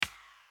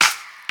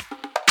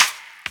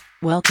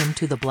Welcome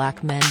to the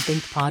Black Men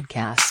Think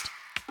podcast.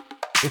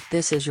 If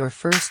this is your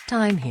first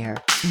time here,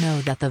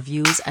 know that the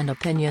views and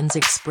opinions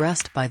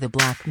expressed by the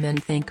Black Men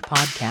Think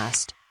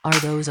podcast are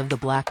those of the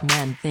Black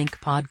Men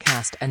Think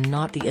podcast and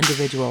not the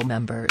individual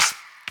members.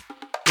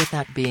 With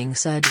that being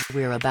said,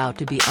 we're about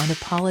to be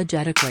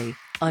unapologetically,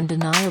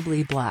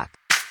 undeniably black.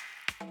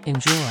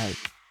 Enjoy.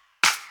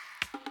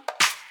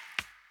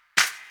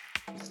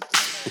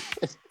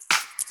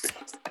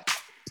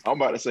 I'm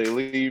about to say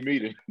leave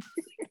meeting.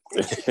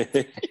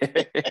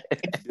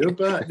 Jump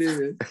out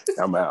there.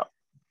 I'm out.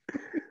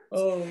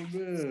 Oh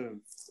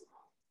man.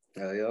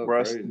 Y'all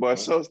Bro, crazy, but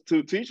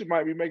substitute teacher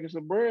might be making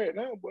some bread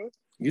now, boy.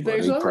 you Well,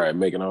 think they so? probably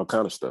making all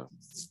kind of stuff.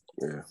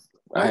 Yeah.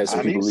 I had some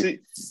I need people.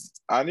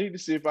 to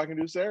see if I can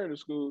do Saturday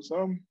school or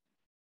something.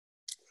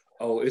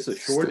 Oh, it's a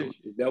shortage.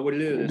 Is that what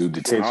it is? Do I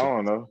detention.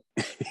 don't know.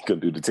 You can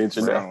do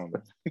detention Bro, I now. don't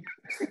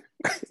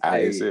know.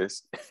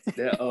 ISS.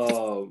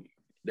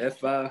 That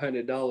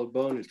 $500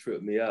 bonus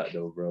tripped me out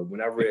though, bro.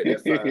 When I read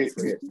that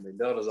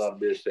McDonald's ought to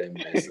be ashamed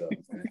of themselves,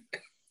 man.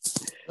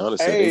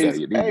 Honestly, Hey, they gotta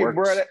get these hey, workers.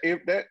 bro,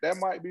 if that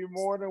might be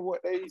more than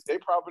what they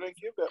probably didn't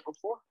give that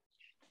before.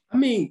 I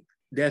mean,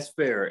 that's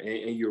fair,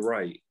 and you're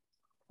right.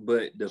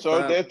 But the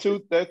So that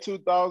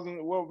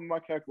 2,000. What was my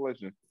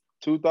calculation?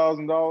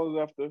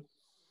 $2,000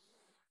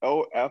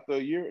 after a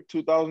year,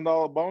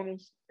 $2,000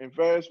 bonus in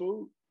fast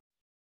food.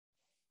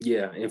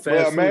 yeah, in Well,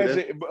 fast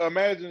food.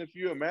 imagine if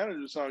you're a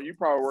manager or something, you're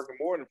probably working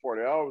more than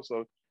 40 hours,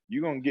 so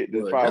you're gonna get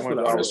the That's what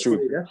I $500. was That's true.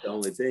 saying. That's the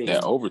only thing.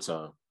 That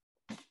overtime.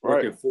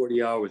 Working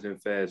 40 hours in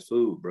fast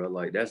food, bro.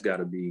 Like that's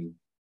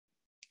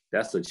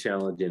a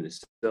challenge in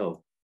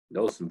itself.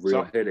 Those some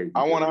real headaches.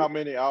 I wonder how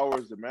many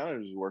hours the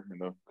manager is working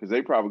though, because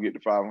they probably get to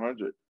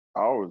 500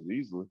 hours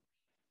easily.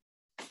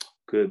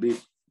 Could be.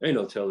 Ain't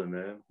no telling,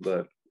 man.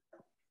 But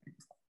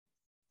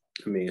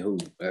I mean,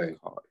 hey,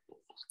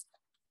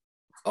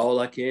 all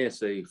I can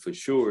say for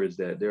sure is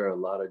that there are a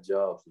lot of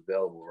jobs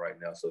available right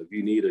now. So if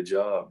you need a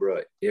job,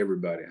 bro,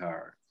 everybody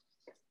hiring.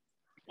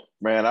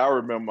 Man, I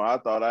remember I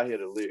thought I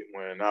hit a lick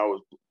when I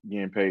was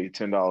getting paid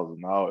 $10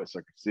 an hour at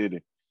Circuit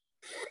City.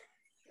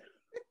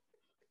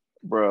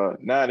 Bro,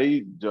 now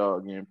these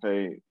jobs getting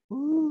paid.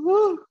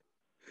 Woo-hoo.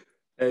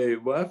 Hey,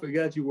 well, I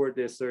forgot you worked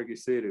at Circuit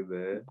City,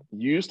 man.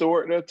 You used to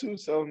work there too,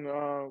 selling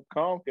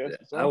Comcast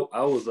or something?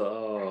 I was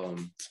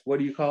what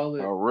do you call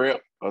it? A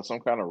rep or some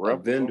kind of A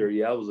rep. vendor.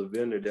 Yeah, I was a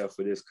vendor there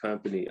for this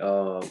company.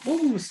 What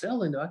we was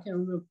selling though? I can't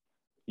remember.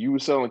 You were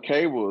selling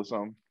cable or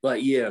something.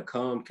 Like, yeah,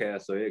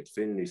 Comcast or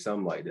Xfinity,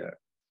 something like that.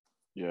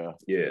 Yeah.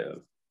 Yeah.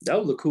 That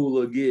was a cool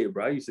little gig,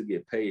 bro. I used to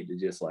get paid to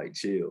just like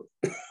chill.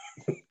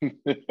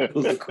 It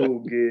was a cool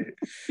gig.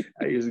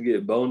 I used to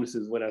get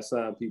bonuses when I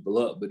signed people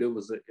up, but it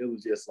was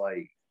just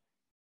like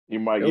You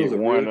might get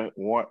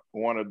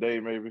one a day,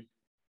 maybe.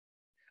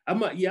 I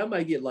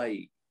might get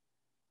like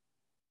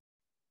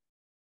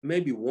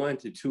maybe 1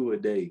 to 2 a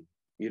day.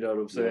 You know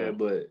what I'm saying? Yeah.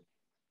 But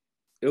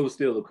it was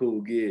still a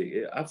cool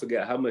gig. I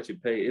forgot how much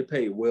it paid. It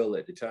paid well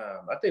at the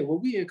time. I think, were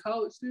we in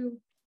college still?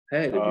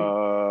 Had to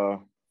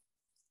be.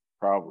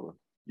 Probably.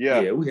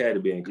 Yeah. Yeah, we had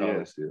to be in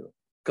college still.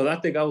 Because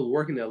I think I was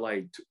working there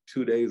like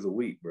 2 days a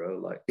week, bro.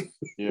 Like,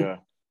 yeah.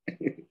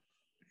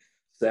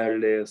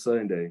 Saturday and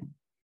Sunday.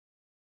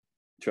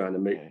 Trying to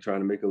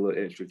make a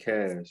little extra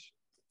cash.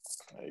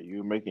 Hey,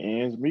 you making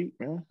ends meet,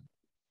 man.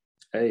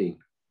 Hey,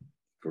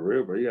 for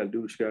real, bro. You gotta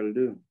do what you gotta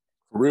do.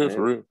 For real, man.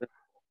 for real.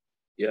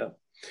 Yeah.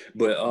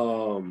 But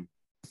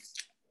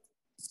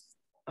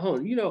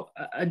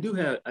I do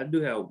have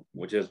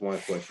just one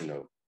question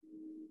though.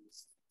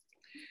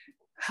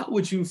 How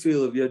would you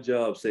feel if your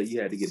job said you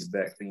had to get the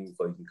vaccine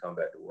before you can come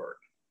back to work?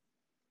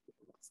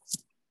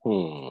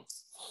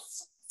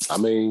 I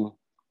mean,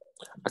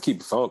 I keep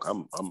it funk.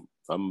 I'm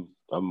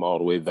all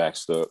the way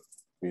vaxxed up.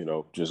 You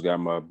know, just got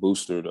my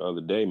booster the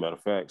other day, matter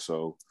of fact.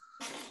 So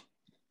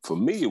for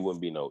me, it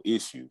wouldn't be no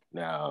issue.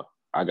 Now,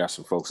 I got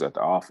some folks at the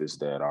office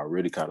that are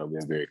already kind of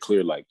been very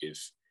clear, like if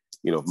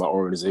my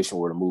organization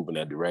were to move in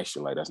that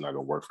direction, like that's not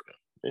gonna work for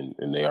them.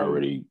 And they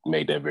already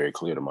made that very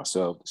clear to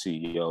myself, the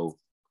CEO.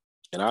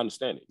 And I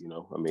understand it,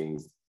 I mean,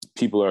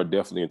 people are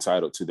definitely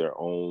entitled to their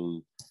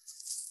own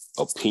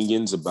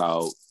opinions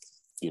about,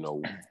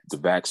 the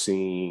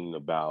vaccine,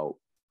 about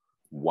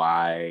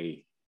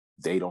why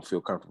they don't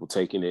feel comfortable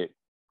taking it.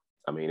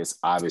 I mean, it's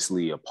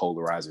obviously a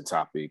polarizing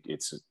topic.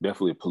 It's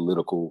definitely a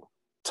political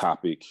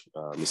topic.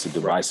 It's a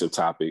divisive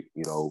topic,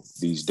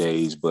 these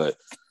days. But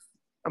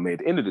I mean, at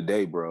the end of the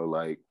day, bro,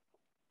 like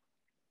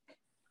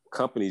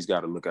companies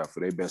got to look out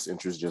for their best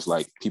interests, just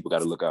like people got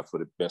to look out for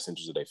the best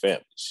interests of their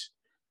families.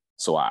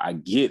 So I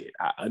get it.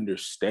 I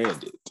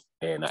understand it.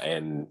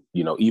 And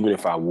even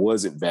if I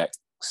wasn't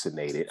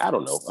vaccinated, I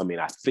don't know. I mean,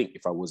 I think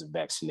if I wasn't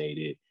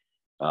vaccinated,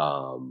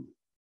 I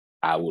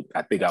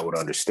think I would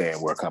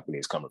understand where a company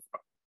is coming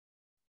from.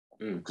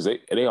 Because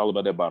they all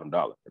about that bottom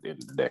dollar at the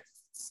end of the day.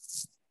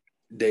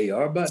 They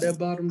are about that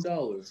bottom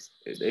dollar.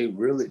 They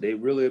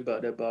really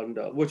about that bottom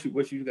dollar. What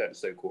you got to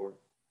say, Corey?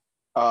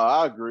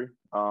 I agree.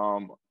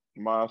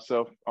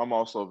 Myself, I'm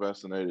also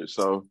vaccinated.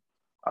 So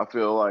I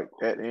feel like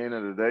at the end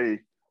of the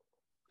day,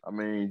 I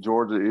mean,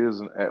 Georgia is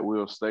an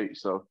at-will state,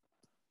 so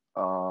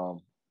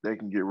they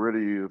can get rid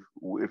of you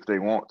if they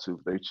want to,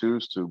 if they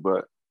choose to.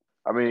 But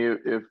I mean,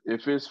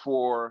 if it's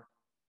for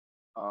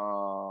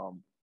a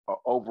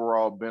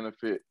overall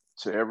benefit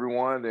to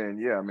everyone, then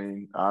yeah, I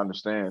mean, I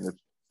understand.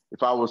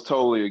 If I was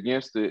totally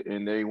against it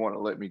and they want to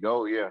let me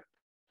go, yeah,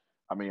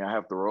 I mean, I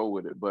have to roll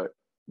with it. But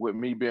with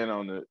me being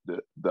on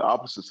the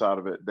opposite side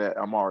of it, that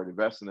I'm already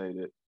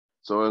vaccinated,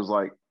 so it's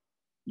like,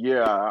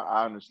 yeah,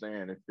 I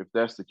understand. If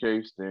that's the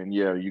case, then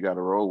yeah, you got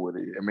to roll with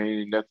it. I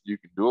mean, nothing you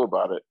can do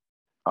about it.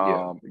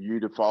 Yeah. You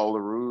either follow the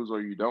rules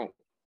or you don't.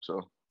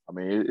 So I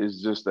mean,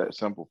 it's just that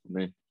simple for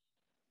me.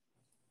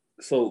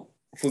 So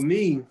for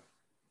me,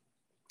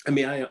 I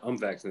mean, I'm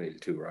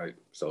vaccinated too, right?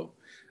 So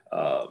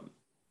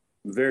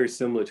very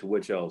similar to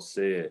what y'all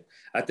said.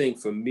 I think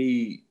for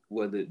me,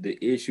 what the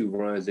issue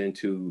runs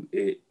into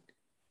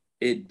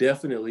it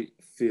definitely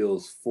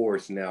feels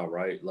forced now,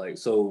 right? Like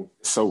so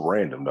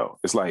random though.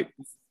 It's like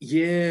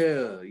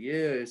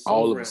it's so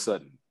all random. of a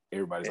sudden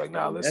everybody's like,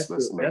 nah, And let's make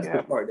it happen. That's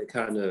the part that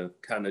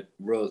kind of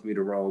rubs me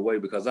the wrong way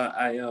because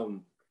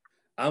I'm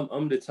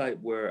the type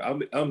where I'm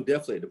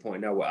definitely at the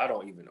point now where I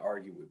don't even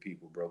argue with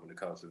people, bro, when it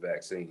comes to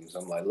vaccines.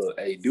 I'm like, look,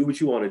 hey, do what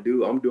you want to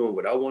do. I'm doing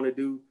what I want to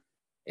do,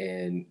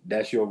 and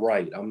that's your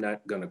right. I'm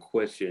not gonna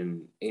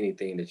question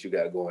anything that you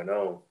got going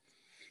on.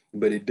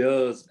 But it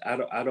does.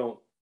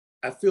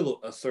 I feel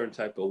a certain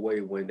type of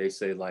way when they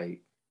say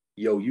like,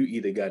 yo, you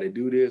either got to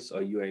do this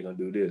or you ain't gonna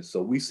do this.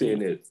 So we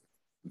seeing it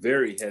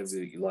very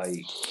heavy,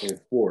 like in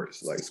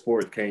sports. Like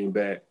sports came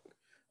back,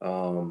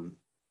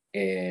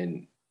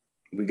 and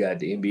we got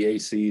the NBA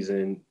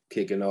season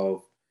kicking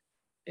off,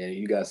 and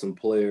you got some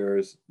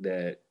players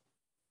that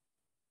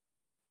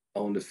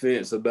on the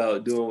fence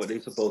about doing what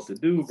they're supposed to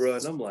do, bro.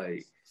 And I'm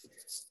like,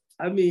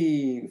 I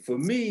mean, for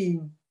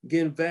me,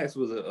 getting vaxxed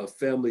was a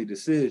family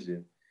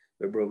decision.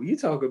 But bro, you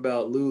talk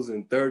about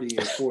losing 30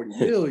 and 40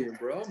 million,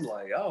 bro. I'm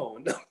like, I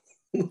don't know.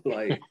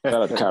 Like,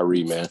 shout out to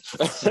Kyrie, man.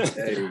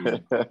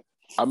 hey.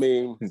 I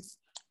mean,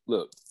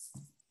 look.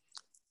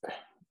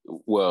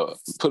 Well,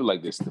 put it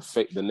like this: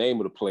 the name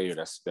of the player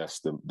that's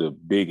the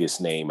biggest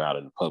name out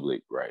in the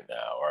public right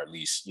now, or at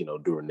least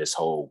during this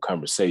whole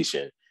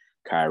conversation,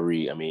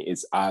 Kyrie. I mean,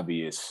 it's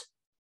obvious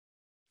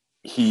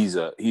he's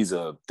a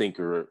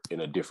thinker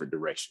in a different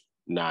direction.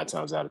 9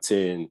 times out of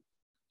 10,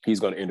 he's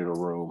going to enter the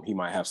room. He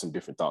might have some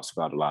different thoughts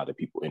about a lot of the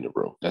people in the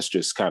room. That's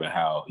just kind of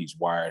how he's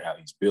wired, how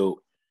he's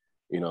built.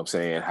 You know what I'm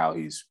saying? How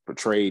he's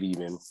portrayed,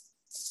 even.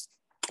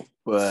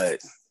 But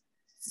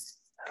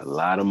a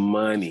lot of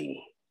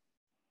money.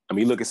 I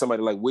mean, look at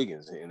somebody like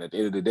Wiggins, and at the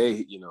end of the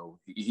day,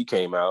 he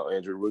came out.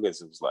 Andrew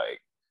Wiggins was like,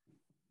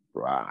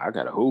 "Bro, I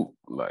got to hoop.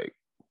 Like,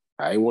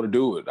 I didn't want to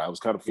do it. I was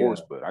kind of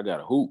forced, but I got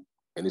to hoop."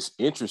 And it's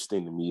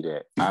interesting to me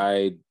that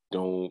I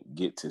don't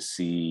get to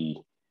see.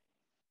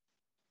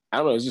 I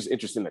don't know. It's just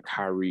interesting that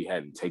Kyrie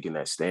hadn't taken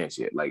that stance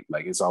yet. Like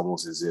it's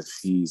almost as if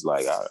he's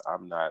like,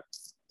 I'm not.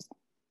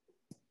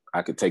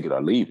 I could take it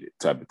or leave it,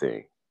 type of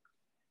thing.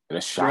 And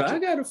it's shocking.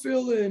 Bro, I got a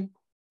feeling.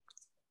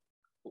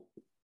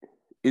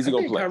 Is he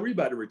gonna play? Kyrie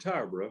about to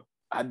retire, bro.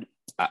 I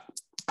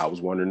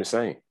was wondering the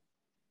same.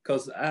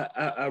 Because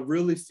I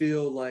really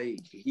feel like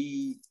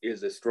he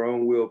is a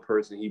strong-willed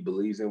person. He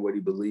believes in what he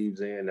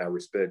believes in. I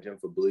respect him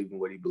for believing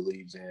what he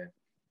believes in.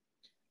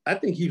 I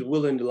think he's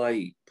willing to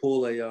like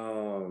pull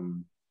a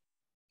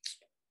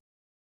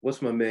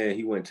what's my man?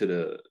 He went to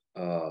the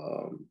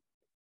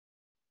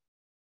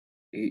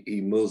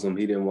he Muslim.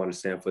 He didn't want to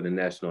stand for the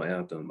national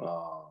anthem.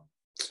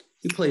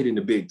 He played in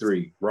the Big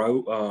Three,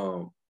 right?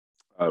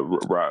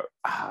 Sharif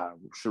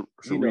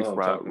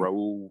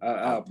Raul.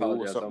 I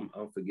apologize.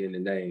 I'm forgetting the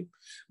name,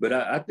 but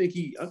I think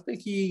he's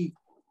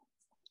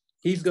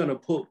gonna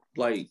put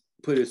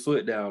his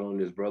foot down on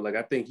this, bro. Like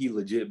I think he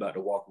legit about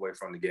to walk away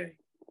from the game.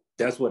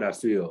 That's what I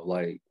feel.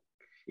 Like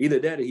either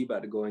that or he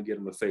about to go and get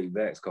him a fake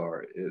vax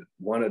card.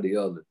 One or the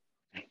other.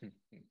 I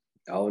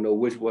don't know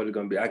which one it's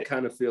gonna be. I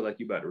kind of feel like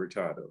you about to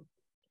retire though.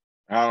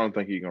 I don't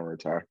think he's gonna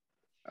retire.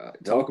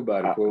 Talk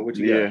about it, Corey. What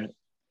you got?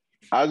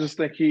 I just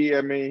think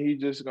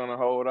he's just gonna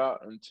hold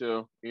out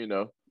until he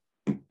can't.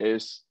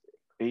 His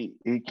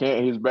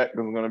back is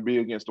gonna be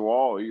against the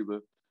wall.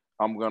 Either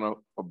I'm gonna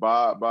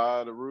abide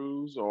by the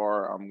rules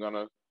or I'm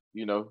gonna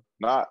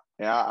not.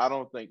 And I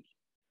don't think.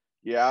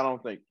 Yeah, I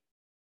don't think.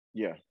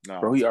 Yeah, no.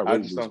 Bro, he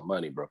already losing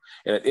money, bro.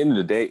 And at the end of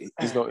the day,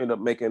 he's gonna end up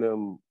making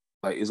him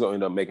it's gonna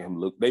end up making him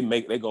look. They're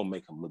gonna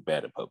make him look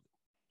bad in public.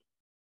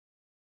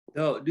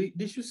 No,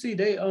 did you see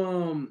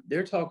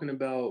they're talking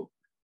about.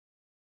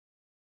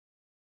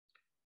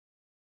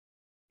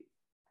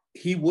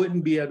 He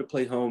wouldn't be able to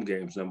play home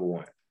games, number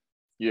one.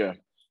 Yeah.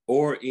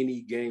 Or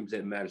any games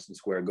at Madison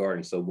Square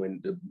Garden. So when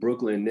the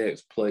Brooklyn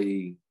Nets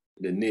play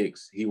the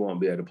Knicks, he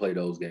won't be able to play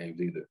those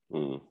games either.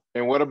 Mm.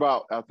 And what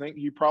about, I think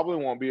he probably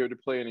won't be able to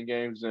play any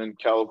games in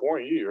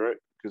California either, right?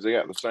 Because they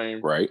got the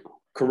same. Right.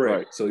 Correct.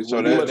 Right. So he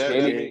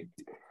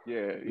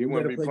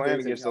wouldn't be playing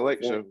against the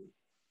Lakers.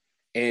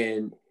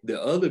 And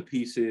the other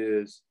piece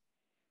is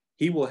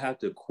he will have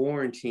to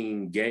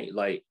quarantine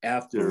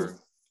after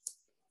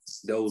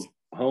those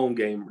home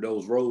game,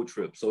 those road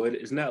trips. So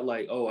it's not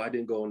like, oh, I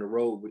didn't go on the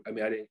road. I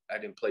mean, I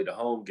didn't play the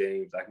home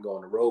games. I can go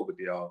on the road with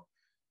y'all.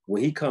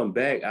 When he come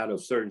back out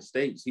of certain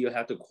states, he'll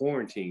have to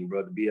quarantine,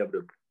 bro, to be able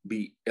to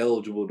be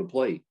eligible to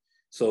play.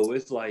 So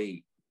it's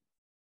like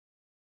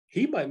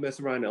he might mess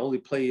around and only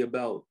play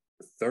about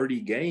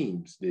 30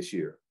 games this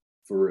year,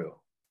 for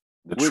real.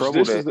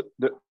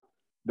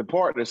 The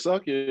part that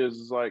sucks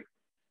is like,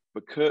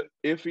 because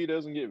if he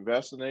doesn't get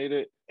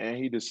vaccinated and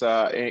he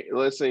decide, and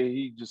let's say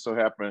he just so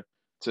happened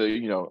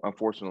to,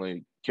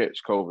 unfortunately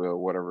catch COVID or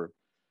whatever,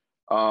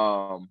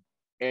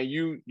 and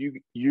you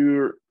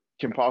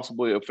can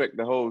possibly affect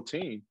the whole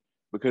team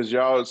because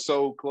y'all are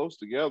so close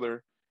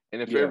together.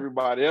 And if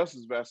everybody else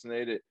is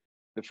vaccinated,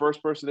 the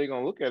first person they're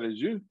gonna look at is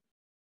you.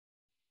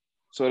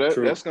 So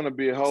that's gonna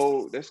be a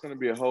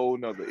whole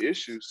nother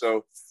issue.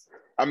 So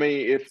I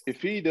mean,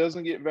 if he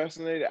doesn't get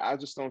vaccinated, I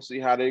just don't see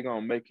how they're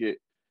gonna make it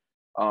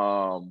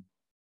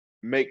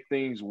make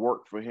things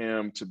work for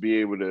him to be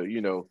able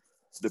to,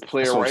 the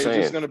player. Right?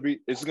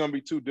 It's gonna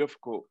be too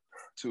difficult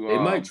to. They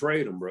might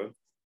trade him, bro.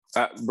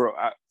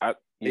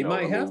 They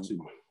might have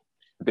to.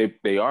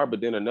 They are,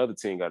 but then another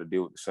team got to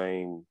deal with the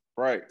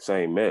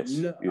same mess.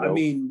 No, I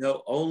mean,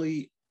 no,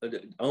 only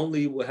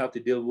will have to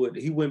deal with.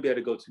 He wouldn't be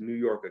able to go to New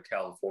York or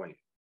California.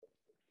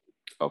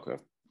 Okay.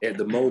 At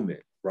the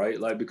moment, right?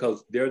 Like,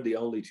 because they're the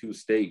only two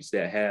states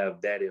that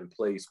have that in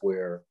place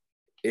where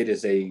it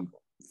is a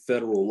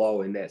federal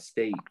law in that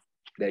state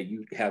that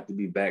you have to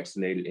be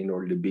vaccinated in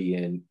order to be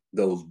in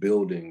those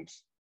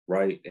buildings,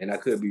 right? And I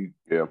could be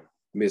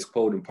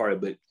misquoting part of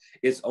it, but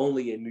it's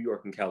only in New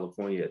York and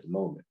California at the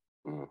moment.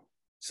 Mm-hmm.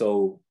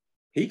 So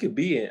he could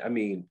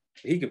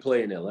he could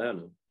play in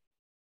Atlanta,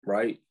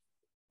 right?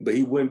 But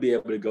he wouldn't be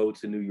able to go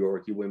to New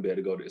York. He wouldn't be able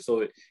to go to,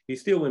 so he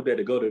still wouldn't be able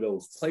to go to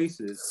those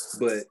places,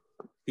 but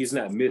he's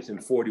not missing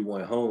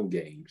 41 home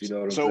games. You know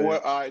what I'm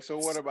saying? So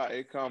what about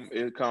it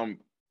come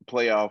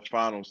playoff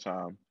finals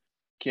time?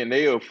 Can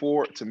they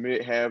afford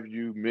to have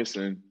you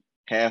missing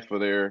half of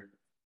their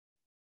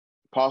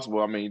possible?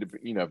 I mean,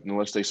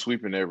 unless they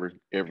sweeping every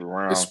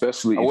round,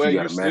 especially if you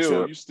got to match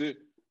up.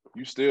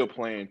 You still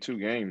playing 2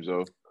 games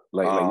though.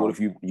 Like what if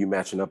you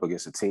matching up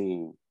against a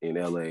team in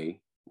LA,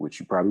 which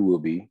you probably will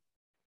be,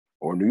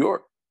 or New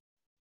York,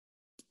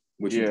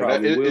 which you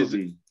probably will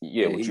be.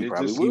 Yeah, which you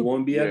probably will. He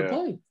won't be able to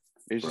play.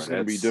 It's just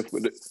going to be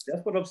difficult.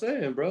 That's what I'm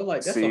saying, bro.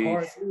 Like, that's a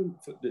hard thing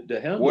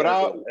to handle.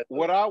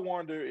 What I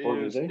wonder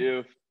is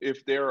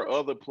if there are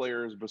other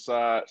players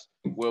besides,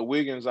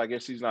 Wiggins, I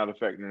guess he's not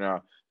affected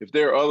now. If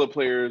there are other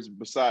players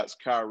besides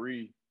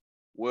Kyrie,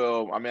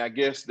 well, I mean, I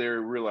guess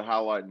they're really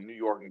highlighting New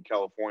York and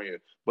California.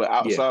 But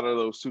outside of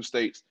those 2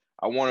 states,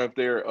 I wonder if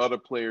there are other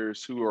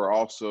players who are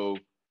also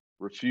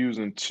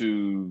refusing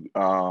to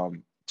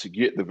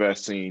get the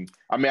vaccine.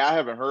 I mean, I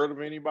haven't heard of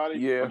anybody.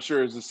 Yeah. I'm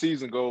sure as the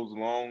season goes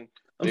along,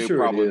 they'll sure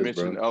probably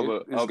mention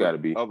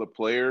other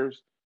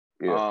players.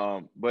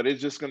 Yeah. But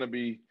it's just going to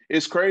be –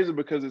 it's crazy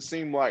because it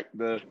seemed like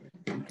the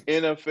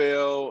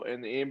NFL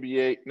and the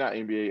NBA – not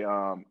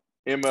NBA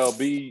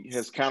MLB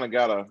has kind of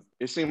got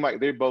it seemed like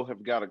they both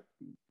have got a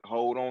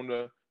hold on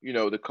the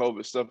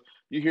COVID stuff.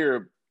 You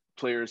hear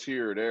players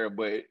here or there,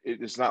 but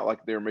it's not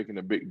like they're making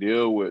a big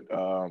deal with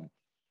the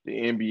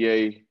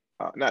NBA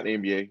 – not the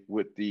NBA,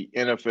 with the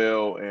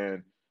NFL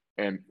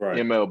and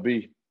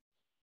MLB.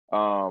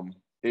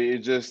 It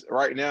just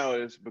right now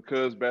is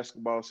because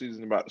basketball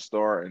season about to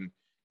start and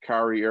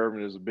Kyrie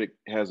Irving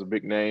has a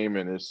big name,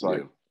 and it's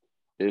like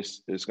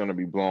it's going to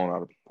be blown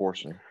out of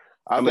proportion.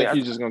 I think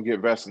he's just going to get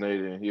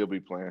vaccinated and he'll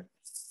be playing.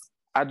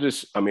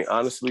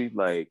 Honestly,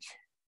 like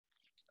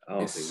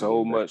it's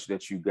so much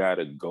that you got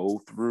to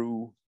go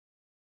through.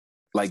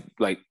 Like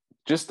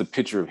just the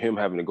picture of him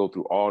having to go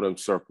through all them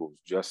circles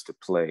just to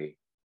play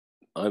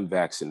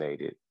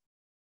unvaccinated.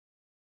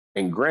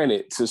 And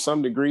granted, to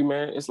some degree,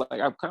 man, it's like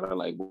I'm kind of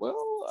like,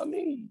 well, I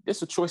mean,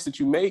 it's a choice that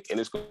you make, and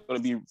it's going to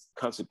be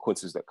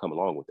consequences that come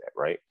along with that,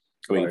 right?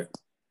 I mean,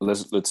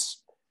 let's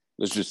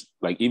just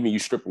like, even you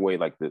strip away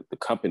like the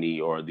company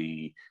or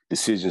the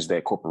decisions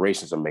that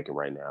corporations are making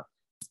right now.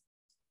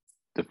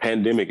 The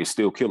pandemic is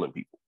still killing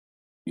people,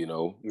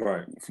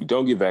 Right. If you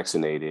don't get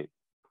vaccinated,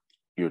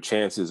 your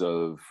chances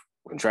of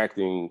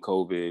contracting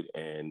COVID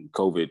and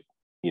COVID,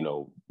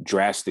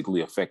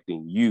 drastically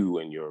affecting you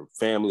and your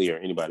family or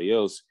anybody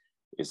else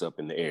is up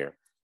in the air.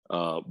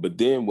 But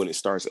then when it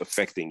starts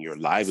affecting your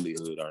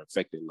livelihood or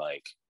affecting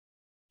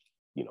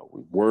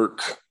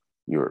work,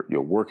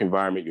 your work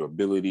environment, your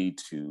ability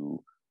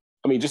to,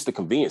 just the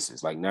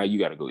conveniences, like now you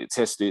got to go get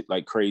tested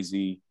like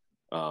crazy.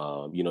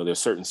 There's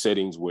certain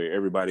settings where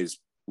everybody's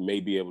may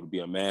be able to be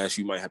unmasked.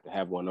 You might have to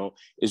have one on.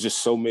 It's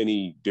just so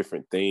many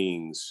different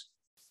things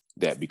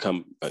that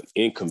become an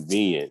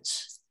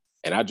inconvenience.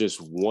 And I just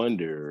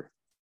wonder,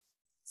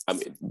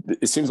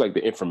 it seems like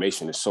the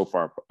information is so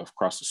far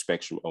across the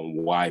spectrum on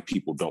why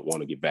people don't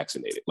want to get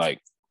vaccinated. Like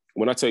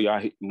when I tell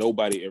you,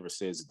 nobody ever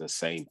says the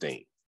same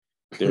thing.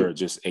 There are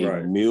just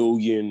a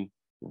million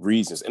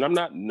reasons. And I'm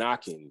not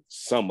knocking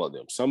some of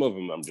them. Some of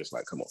them I'm just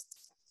like, come on.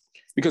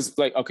 Because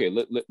like, okay,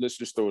 let's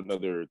just throw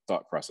another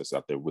thought process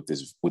out there with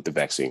the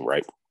vaccine,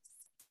 right?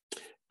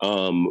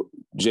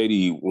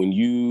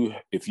 JD,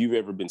 if you've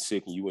ever been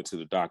sick and you went to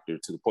the doctor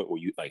to the point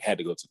where you like had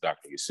to go to the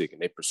doctor, you're sick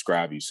and they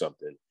prescribe you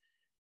something,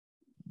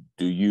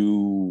 do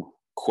you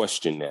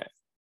question that?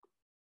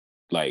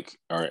 Like,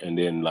 and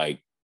then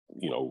like,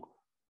 you know,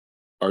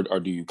 or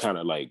do you kind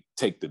of like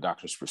take the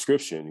doctor's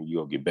prescription and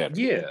you'll get better?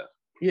 Yeah.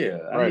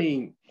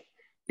 Right.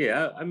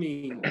 I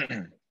mean,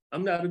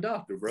 I'm not a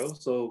doctor, bro.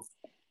 So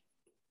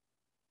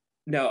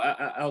now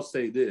I'll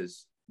say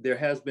this. There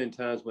has been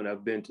times when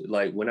I've been to,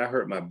 like, when I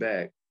hurt my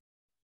back,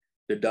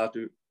 the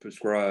doctor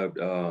prescribed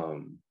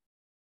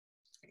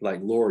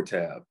like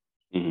Loratab,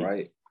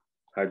 right?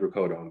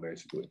 Hydrocodone,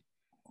 basically.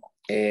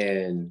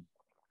 And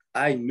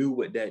I knew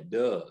what that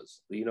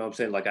does. You know what I'm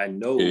saying? Like, I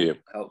know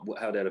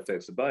how that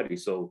affects the body.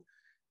 So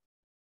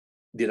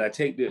did I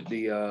take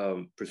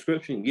the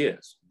prescription?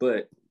 Yes,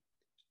 but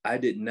I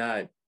did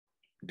not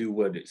do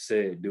what it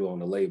said do on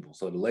the label.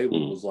 So the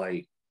label was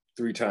like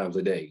 3 times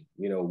a day,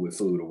 you know, with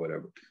food or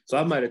whatever. So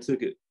I might have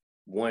took it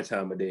 1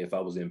 time a day if I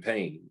was in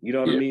pain. You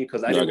know what I mean?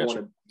 Because I didn't want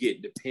to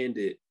get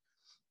dependent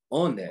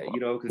on that, you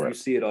know, because you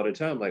see it all the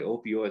time, like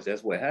opioids,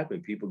 that's what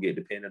happened. People get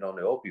dependent on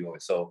the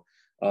opioids. So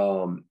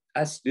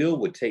I still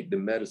would take the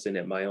medicine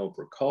at my own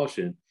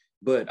precaution,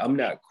 but I'm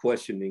not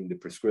questioning the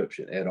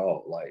prescription at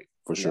all. Like,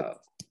 for sure.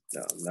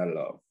 No, not at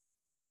all.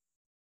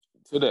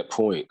 To that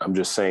point, I'm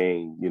just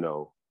saying, you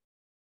know,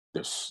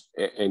 there's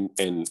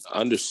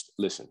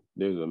listen,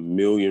 there's a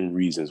million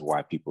reasons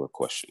why people are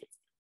questioning.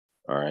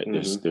 All right.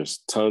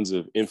 There's tons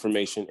of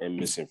information and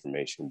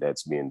misinformation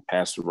that's being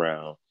passed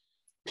around.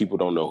 People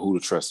don't know who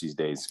to trust these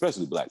days,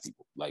 especially Black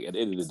people. Like, at the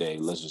end of the day,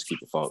 let's just keep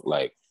it funk.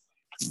 Like,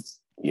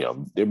 you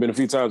know, there have been a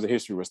few times in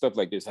history where stuff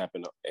like this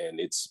happened, and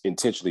it's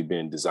intentionally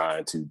been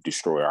designed to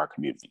destroy our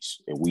communities.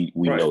 And we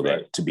know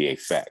that to be a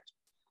fact.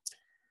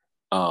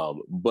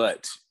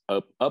 But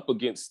up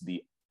against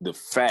the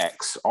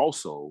facts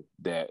also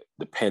that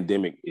the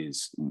pandemic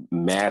is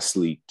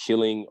massively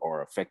killing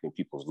or affecting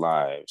people's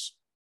lives,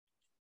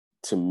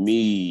 to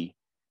me,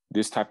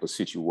 this type of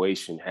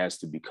situation has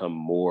to become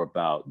more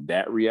about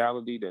that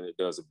reality than it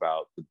does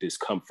about the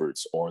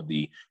discomforts or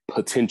the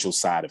potential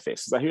side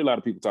effects. 'Cause I hear a lot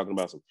of people talking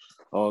about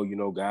you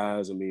know,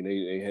 guys, I mean,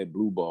 they had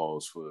blue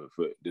balls for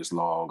this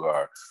long,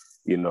 or,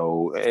 you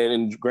know,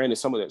 and granted,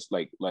 some of that's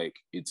like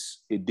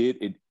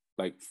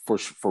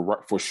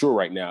for sure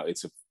right now,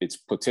 it's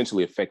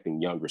potentially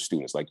affecting younger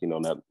students. Like, you know,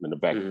 not in the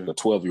back, the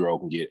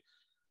 12-year-old can get,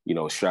 you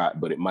know, shot,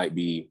 but it might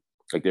be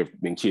like there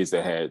have been kids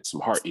that had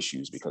some heart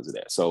issues because of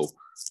that. So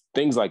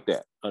things like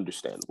that,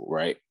 understandable,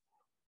 right?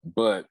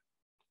 But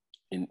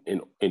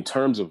in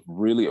terms of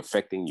really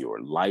affecting your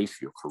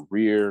life, your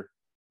career,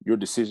 your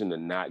decision to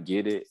not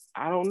get it,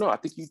 I don't know. I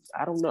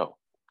don't know.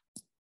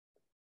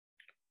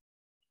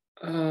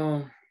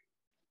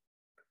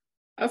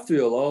 I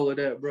feel all of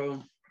that,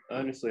 bro.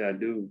 Honestly, I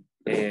do.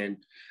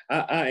 And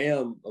I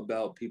am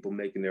about people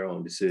making their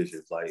own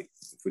decisions, like,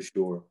 for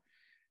sure.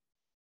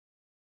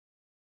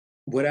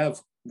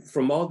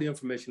 From all the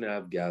information that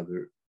I've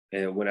gathered,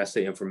 and when I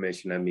say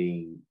information, I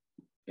mean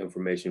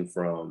information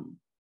from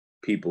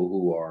people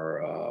who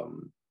are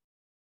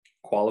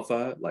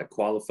qualified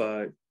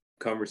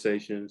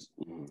conversations,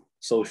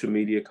 social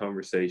media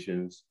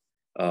conversations,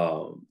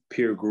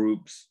 peer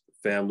groups,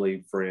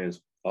 family,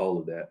 friends, all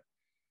of that.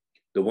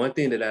 The one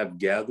thing that I've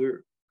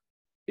gathered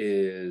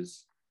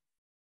is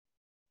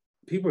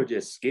people are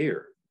just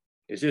scared.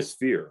 It's just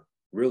fear.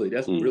 Really,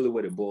 that's really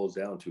what it boils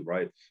down to,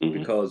 right?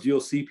 Because you'll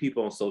see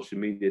people on social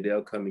media,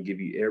 they'll come and give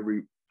you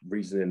every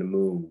reason in the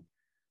moon.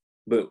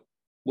 But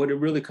what it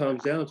really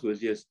comes down to is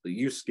just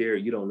you're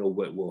scared, you don't know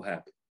what will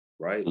happen,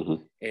 right?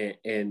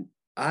 And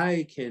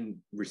I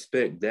can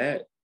respect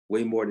that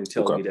way more than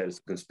telling me that it's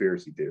a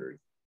conspiracy theory.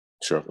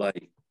 Sure.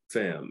 Like,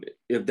 fam,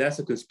 if that's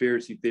a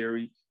conspiracy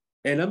theory,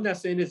 and I'm not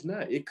saying it's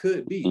not, it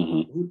could be.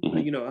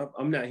 You know,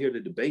 I'm not here to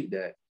debate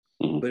that,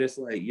 but it's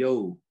like,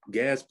 yo,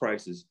 gas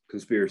prices,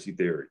 conspiracy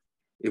theory.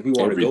 If we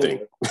want to go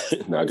there,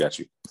 no, I got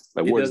you.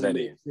 Like, where does that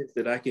end?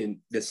 That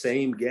the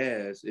same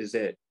gas is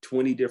at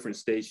 20 different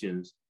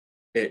stations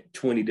at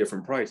 20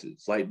 different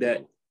prices, like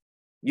that.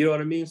 You know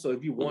what I mean? So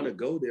if you want to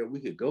go there, we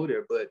could go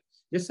there, but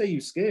just say you're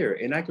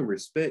scared. And I can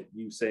respect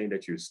you saying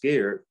that you're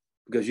scared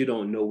because you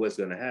don't know what's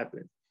going to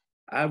happen.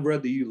 I'd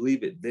rather you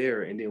leave it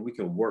there, and then we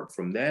can work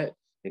from that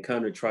and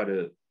kind of try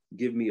to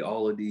give me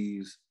all of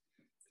these,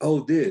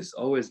 this,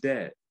 it's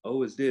that,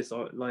 it's this,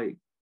 like,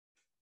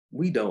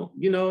 we don't,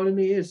 you know what I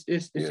mean? It's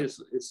just,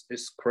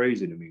 it's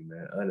crazy to me,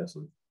 man,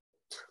 honestly.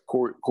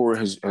 Corey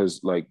has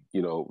like,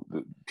 you know,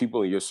 the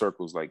people in your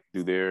circles, like,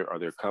 are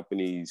there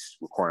companies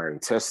requiring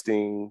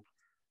testing?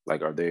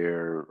 Like, are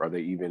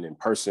they even in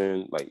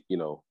person? Like, you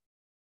know,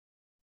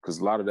 because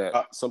a lot of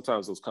that,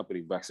 sometimes those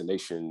company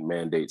vaccination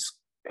mandates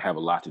have a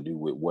lot to do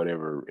with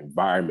whatever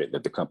environment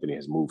that the company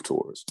has moved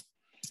towards.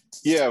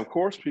 Yeah, of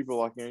course, people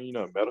like in, you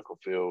know, medical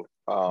field,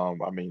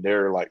 I mean,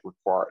 they're like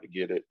required to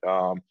get it.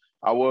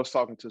 I was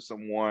talking to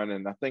someone,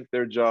 and I think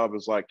their job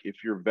is like,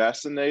 if you're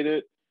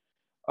vaccinated,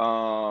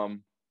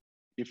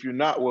 if you're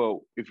not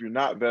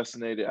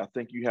vaccinated, I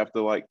think you have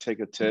to like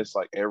take a test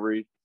like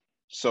every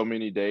so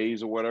many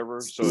days or whatever.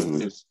 So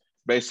Mhm. it's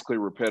basically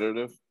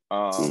repetitive.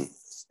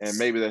 And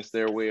maybe that's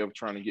their way of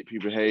trying to get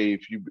people, hey,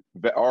 if you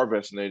are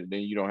vaccinated,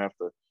 then you don't have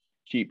to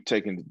keep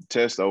taking the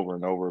test over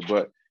and over.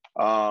 But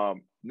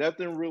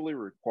nothing really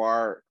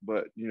required,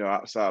 but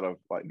outside of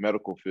like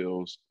medical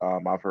fields,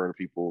 I've heard of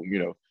people,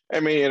 I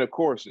mean, and of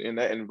course, in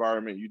that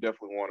environment, you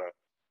definitely want to,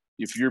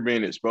 if you're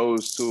being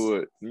exposed to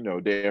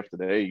it, day after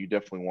day, you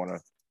definitely want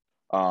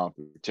to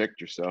protect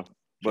yourself.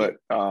 But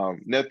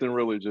nothing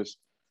really just,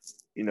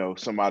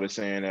 somebody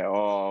saying that,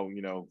 oh,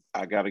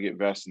 I got to get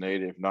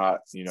vaccinated. If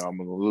not, I'm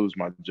going to lose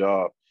my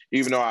job.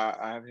 Even though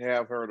I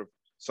have heard of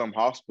some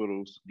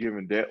hospitals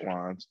giving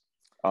deadlines.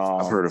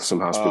 I've heard of some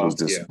hospitals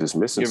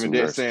dismissing giving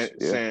some that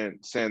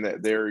nurses. saying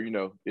that they're,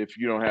 if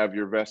you don't have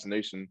your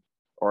vaccination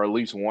or at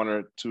least one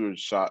or two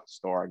shots,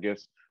 or I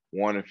guess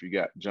one if you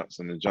got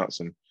Johnson and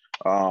Johnson,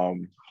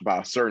 by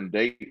a certain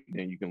date,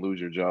 then you can lose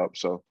your job.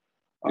 So,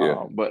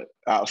 but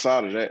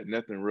outside of that,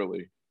 nothing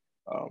really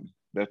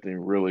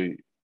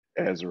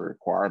as a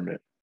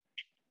requirement.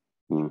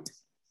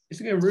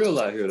 It's getting real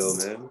out here though,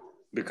 man,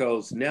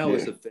 because now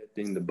it's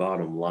affecting the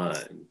bottom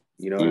line.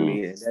 You know what I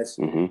mean?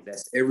 And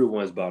that's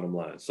everyone's bottom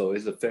line. So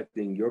it's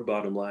affecting your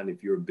bottom line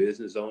if you're a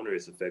business owner.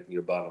 It's affecting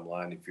your bottom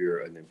line if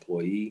you're an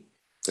employee.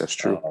 That's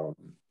true.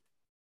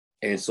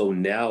 And so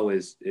now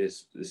it's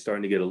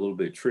starting to get a little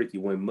bit tricky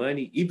when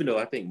money, even though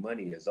I think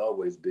money has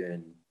always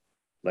been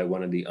like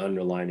one of the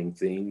underlining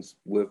things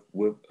with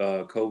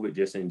COVID,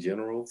 just in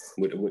general,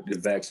 with the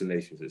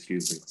vaccinations,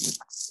 excuse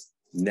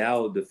me.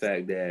 Now the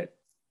fact that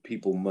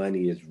people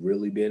money is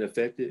really being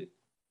affected,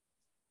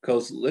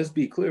 because let's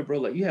be clear, bro,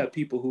 like you have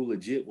people who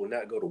legit will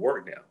not go to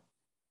work now.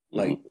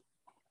 Like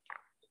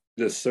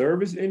the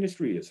service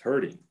industry is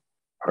hurting.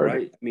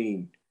 Right? I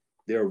mean,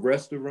 there are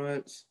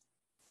restaurants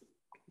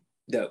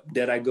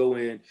that I go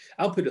in.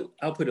 I'll put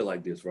it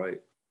like this,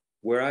 right?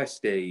 Where I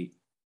stay,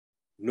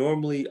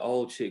 normally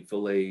all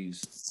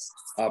Chick-fil-A's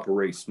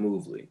operate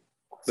smoothly.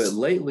 But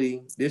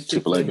lately, this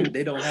Chick-fil-A,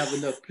 they don't have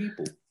enough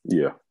people.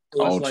 Yeah.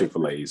 So all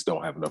Chick-fil-A's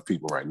don't have enough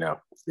people right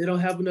now. They don't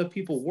have enough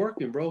people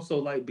working, bro. So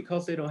like,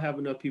 because they don't have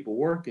enough people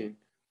working,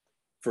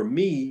 for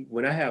me,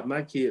 when I have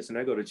my kids and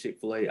I go to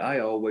Chick-fil-A, I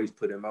always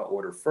put in my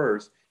order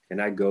first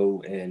and I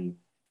go and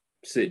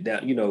sit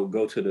down,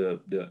 go to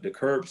the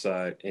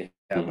curbside and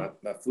have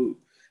my food.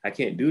 I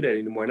can't do that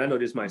anymore. And I know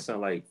this might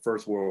sound like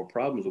first world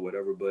problems or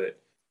whatever, but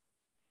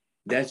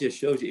that just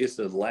shows you it's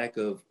a lack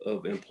of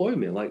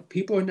employment. Like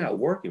people are not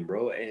working,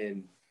 bro.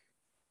 And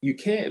you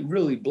can't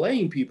really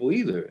blame people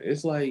either.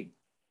 It's like,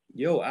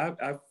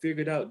 I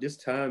figured out this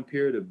time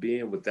period of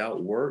being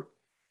without work,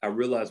 I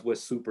realized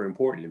what's super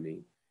important to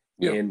me.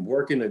 Yeah. And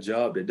working a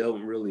job that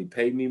don't really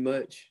pay me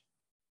much.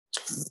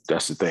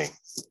 That's the thing.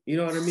 You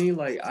know what I mean?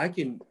 Like I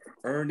can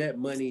earn that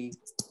money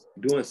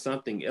doing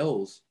something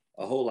else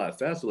a whole lot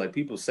faster. Like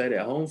people sat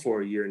at home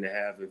for a year and a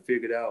half and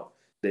figured out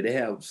that they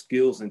have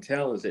skills and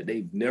talents that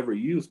they've never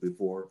used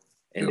before.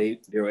 And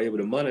they're able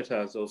to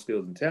monetize those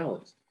skills and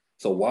talents.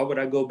 So why would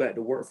I go back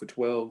to work for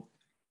 $12,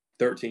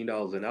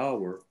 $13 an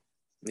hour?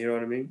 You know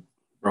what I mean?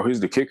 Bro, here's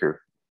the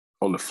kicker.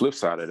 On the flip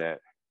side of that,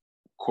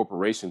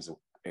 corporations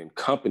and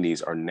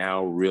companies are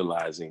now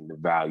realizing the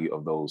value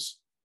of those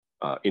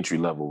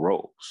entry-level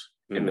roles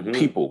and the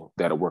people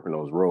that are working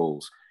those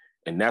roles.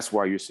 And that's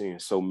why you're seeing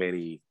so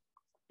many,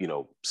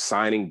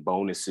 signing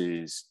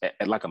bonuses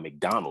at like a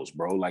McDonald's,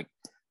 bro. Like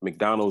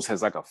McDonald's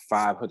has like a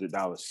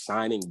 $500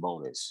 signing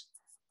bonus.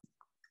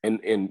 And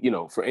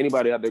for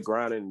anybody out there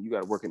grinding, you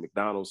got to work at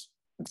McDonald's,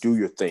 do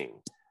your thing.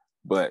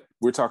 But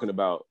we're talking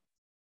about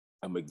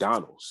a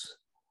McDonald's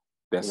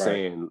that's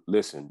saying,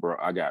 listen, bro,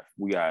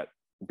 we got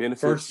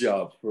benefits. First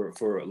job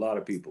for a lot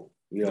of people.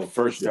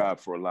 First job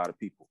for a lot of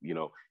people,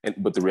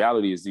 but the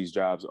reality is these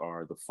jobs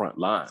are the front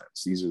lines.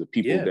 These are the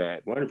people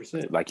that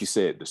 100%. Like you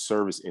said, the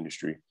service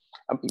industry.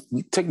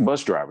 You take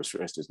bus drivers,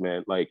 for instance,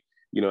 man, like,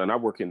 and I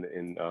work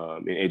in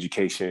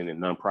education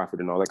and nonprofit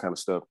and all that kind of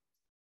stuff.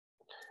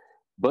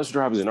 Bus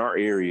drivers in our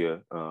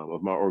area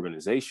of my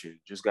organization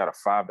just got a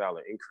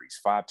 $5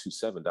 increase, $5 to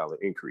 $7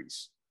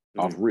 increase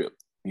off rip,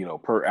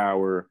 per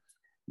hour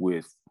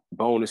with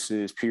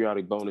bonuses,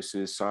 periodic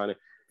bonuses, signing.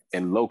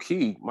 And low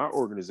key, my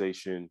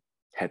organization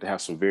had to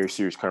have some very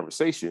serious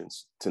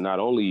conversations to not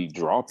only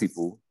draw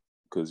people,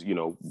 because,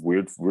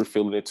 we're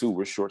feeling it too,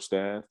 we're short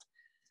staffed,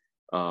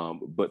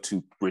 but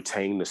to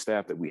retain the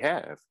staff that we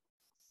have,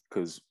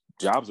 because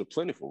jobs are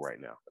plentiful right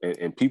now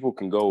and people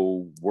can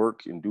go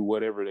work and do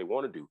whatever they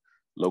want to do.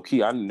 Low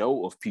key, I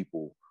know of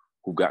people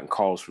who've gotten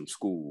calls from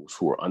schools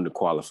who are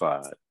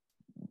underqualified,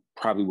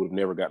 probably would have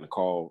never gotten a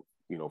call,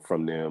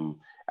 from them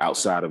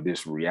outside of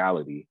this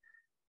reality.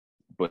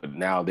 But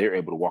now they're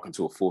able to walk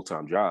into a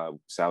full-time job,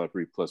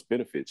 salary plus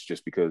benefits,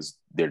 just because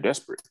they're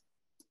desperate.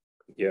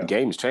 Yeah. The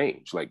game's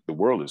changed. Like the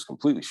world is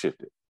completely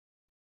shifted.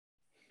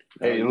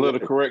 Hey, a little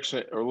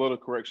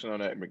correction on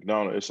that,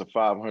 McDonald. It's a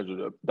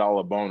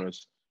 $500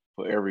 bonus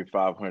for every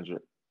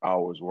 500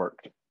 hours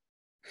worked.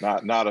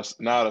 Not a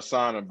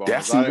signing bonus.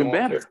 That's even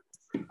better.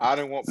 I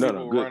didn't want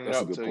people running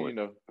up to,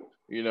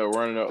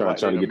 running up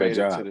trying to get that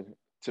job.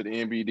 to the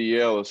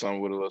NBDL or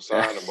something with a little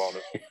signing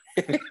bonus.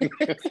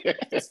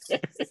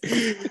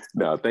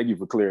 No, thank you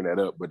for clearing that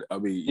up. But I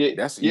mean,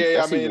 that's I mean,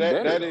 even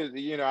better, that is,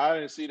 I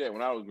didn't see that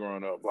when I was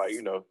growing up. Like,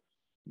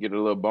 get a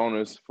little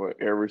bonus for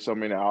every so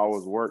many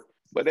hours work.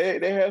 But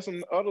they had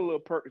some other little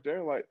perks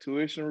there, like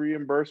tuition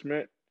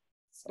reimbursement.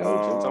 What you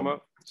talking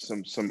about?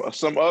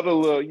 Some other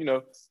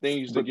little,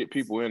 things to get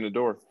people in the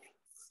door.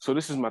 So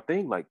this is my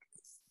thing. Like,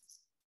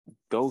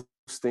 those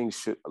things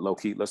should, low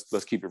key.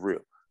 Let's keep it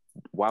real.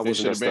 Why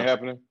wasn't that stuff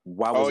happening?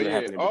 Why wasn't it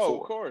happening before? Oh,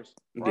 of course.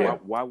 Right.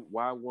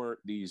 Why weren't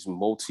these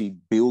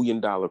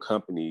multi-billion-dollar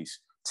companies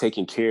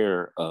taking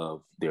care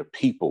of their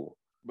people?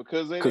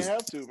 Because they didn't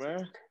have to,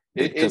 man.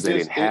 Because they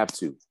didn't have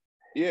to.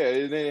 Yeah,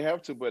 they didn't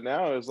have to. But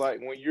now it's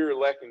like when you're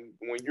electing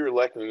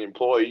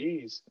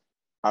employees,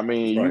 I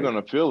mean, you're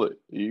gonna feel it.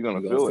 You're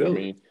gonna feel it. I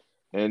mean,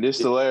 and this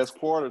is the last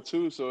quarter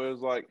too, so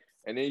it's like,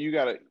 and then you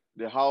got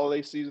the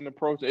holiday season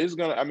approaching. It's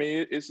gonna. I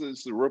mean, it's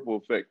a ripple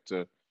effect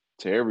to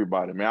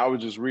everybody. Man, I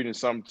was just reading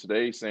something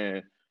today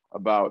saying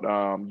about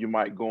you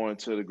might go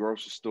into the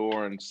grocery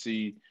store and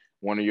see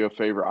one of your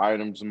favorite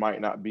items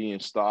might not be in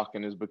stock,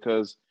 and it's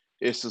because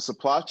it's a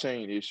supply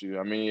chain issue.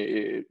 I mean,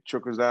 it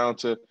trickles down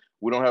to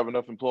we don't have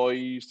enough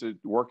employees to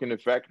work in the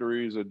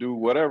factories or do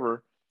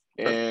whatever,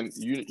 and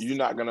you're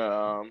not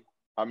gonna.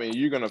 I mean,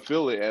 you're gonna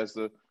feel it as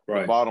the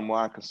bottom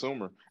line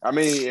consumer. I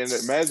mean, and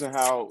imagine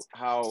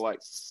how like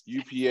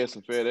UPS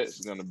and FedEx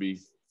is gonna be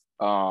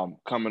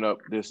coming up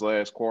this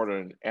last quarter,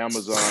 and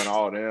Amazon,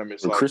 all of them.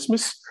 It's for like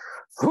Christmas.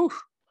 Whew.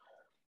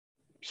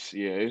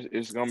 Yeah,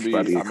 it's gonna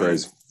be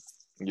crazy.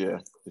 Yeah,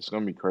 it's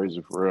gonna be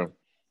crazy for real.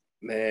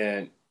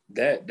 Man,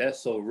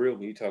 that's so real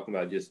when you're talking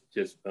about just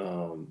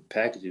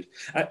packages.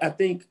 I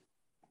think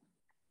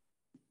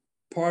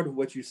part of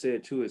what you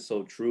said too is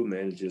so true,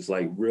 man. It's just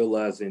like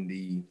realizing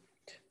the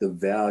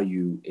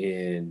value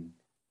in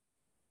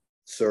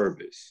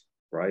service,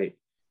 right?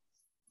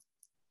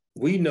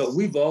 We know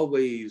we've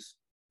always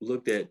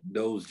looked at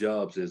those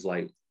jobs as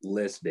like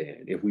less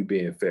than, if we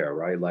being fair,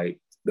 right? Like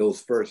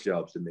those first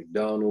jobs, the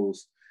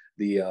McDonald's,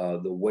 the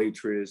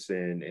waitress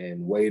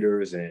and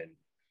waiters and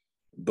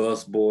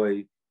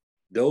busboy,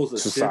 those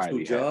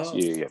essential jobs.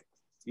 Yeah.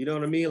 You know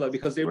what I mean? Like,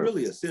 because they're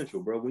really essential,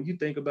 bro. When you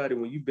think about it,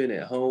 when you've been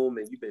at home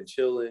and you've been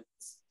chilling,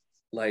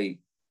 like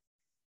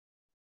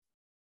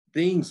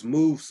things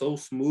move so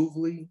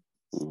smoothly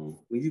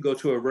when you go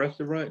to a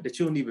restaurant that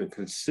you don't even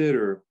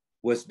consider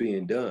what's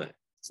being done.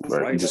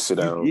 Right? You just sit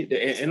down.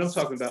 And I'm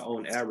talking about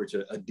on average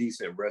a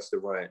decent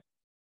restaurant.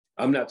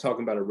 I'm not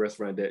talking about a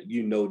restaurant that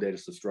that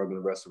it's a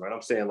struggling restaurant.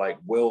 I'm saying like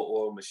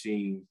well-oiled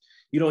machine.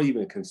 You don't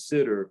even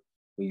consider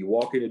when you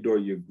walk in the door,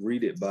 you're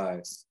greeted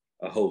by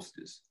a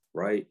hostess,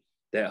 right?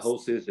 That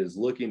hostess is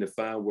looking to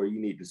find where you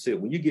need to sit.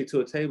 When you get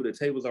to a table, the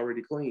table's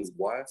already clean.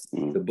 Why?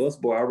 The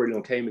busboy already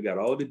came and got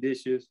all the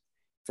dishes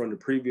from the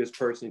previous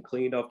person,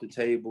 cleaned off the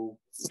table.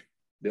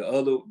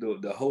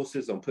 The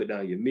hostess put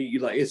down your meat. You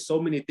like, it's so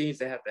many things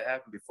that have to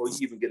happen before you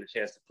even get a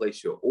chance to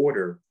place your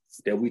order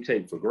that we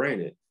take for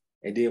granted.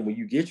 And then when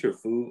you get your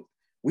food,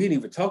 we ain't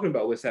even talking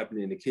about what's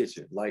happening in the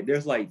kitchen. Like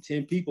there's like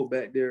 10 people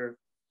back there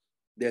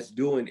that's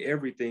doing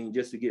everything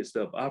just to get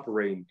stuff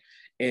operating.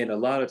 And a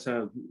lot of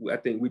times I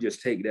think we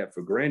just take that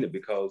for granted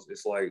because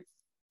it's like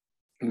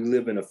we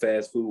live in a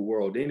fast food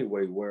world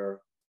anyway, where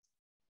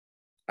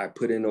I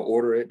put in an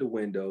order at the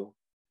window,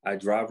 I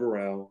drive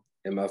around,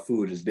 and my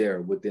food is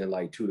there within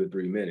like 2 to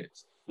 3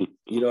 minutes.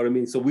 You know what I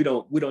mean? So we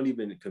don't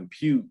even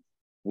compute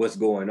what's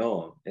going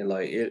on. And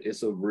like,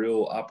 it's a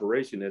real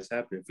operation that's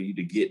happening for you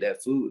to get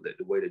that food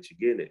the way that you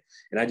get it.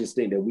 And I just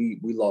think that we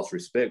lost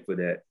respect for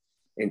that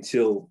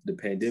until the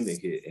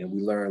pandemic hit. And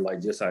we learned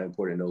like just how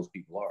important those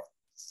people are.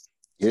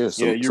 Yeah.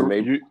 So you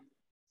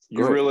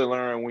really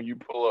learn when you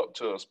pull up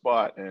to a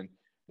spot and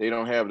they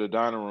don't have the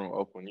dining room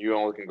open. You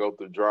only can go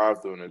through the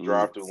drive-through, and the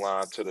drive-through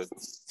line to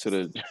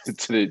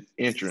the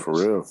entrance. For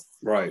real,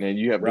 right? And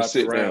you have to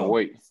sit there and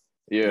wait.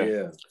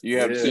 Yeah. You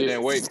have to sit there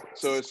and wait.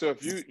 So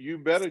if you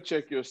better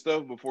check your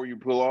stuff before you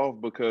pull off,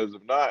 because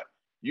if not,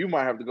 you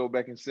might have to go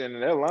back and sit in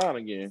that line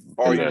again,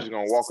 or you're just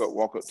gonna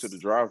walk up to the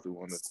drive-through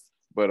one.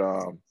 But I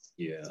don't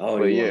even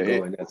want to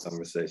go in that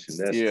conversation.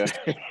 That's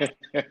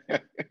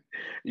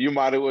you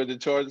might as well just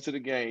charge it to the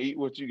game. Eat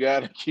what you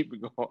got and keep it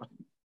going.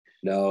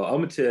 No, I'm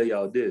gonna tell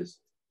y'all this.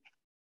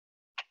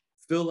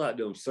 Fill out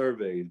them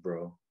surveys,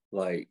 bro.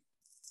 Like,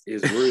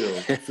 it's real.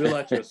 Fill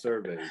out your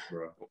surveys,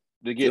 bro.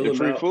 To get the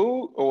free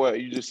food, or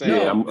what? You just saying?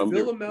 No,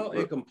 fill them out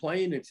and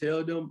complain and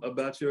tell them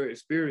about your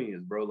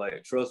experience, bro.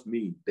 Like, trust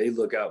me, they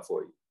look out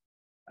for you.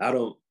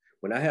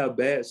 When I have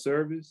bad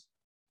service,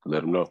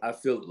 let them know. I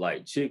feel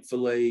like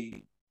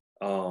Chick-fil-A,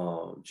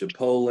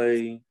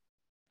 Chipotle,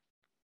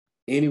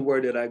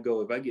 anywhere that I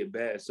go, if I get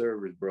bad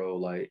service, bro,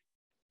 like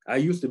I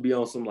used to be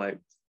on some like,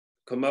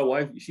 cause my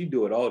wife, she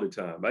do it all the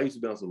time. I used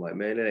to be on some like,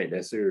 man, that ain't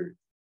that serious.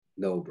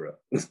 No, bro.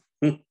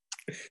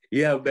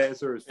 You have bad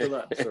service, fill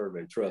out the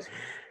survey. Trust me.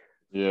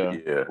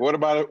 Yeah. What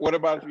about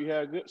if you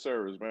have good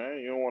service, man?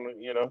 You don't want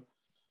to,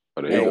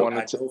 I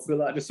don't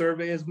fill out the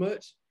survey as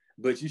much,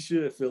 but you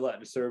should fill out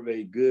the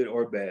survey, good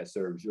or bad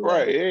service. You're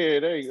right. Yeah,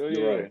 there you go.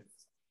 You're right.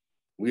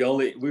 We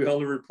only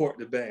report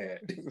the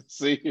bad.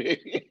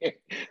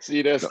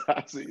 see, that's how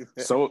I see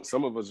that.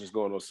 Some of us just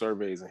go on those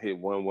surveys and hit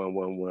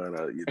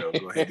 1111.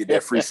 Go ahead and get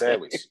that free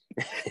sandwich.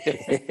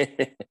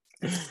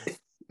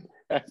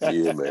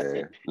 Yeah,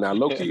 man. Now,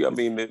 low key, I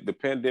mean, the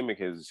pandemic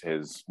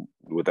has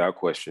without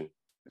question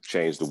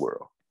changed the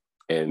world,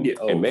 and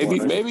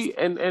maybe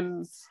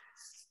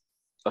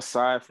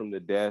aside from the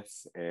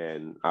death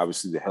and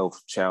obviously the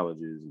health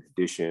challenges and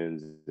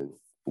conditions and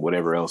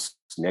whatever else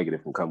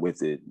negative can come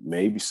with it,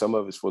 maybe some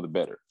of it's for the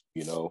better.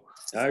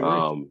 I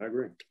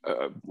agree.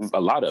 A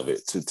lot of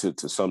it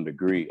to some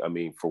degree. I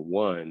mean, for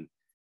one,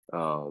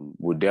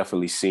 we're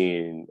definitely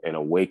seeing an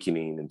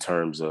awakening in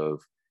terms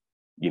of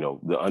the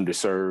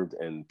underserved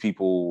and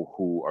people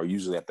who are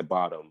usually at the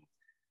bottom,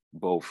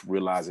 both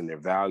realizing their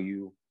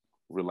value,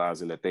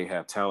 realizing that they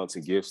have talents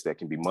and gifts that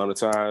can be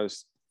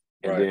monetized,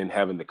 and then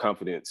having the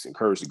confidence and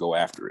courage to go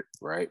after it,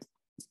 right?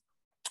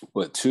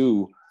 But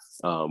two,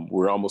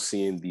 we're almost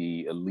seeing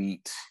the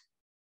elite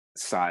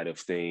side of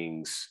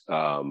things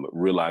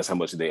realize how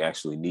much they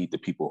actually need the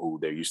people who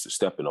they're used to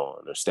stepping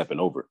on or stepping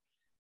over.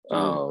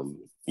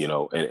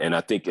 And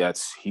I think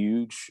that's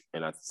huge.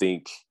 And I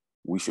think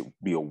we should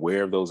be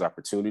aware of those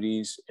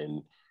opportunities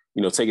and,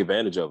 take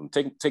advantage of them.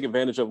 Take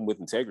advantage of them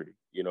with integrity,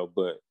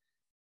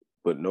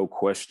 but no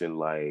question,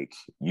 like,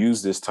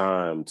 use this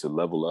time to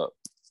level up,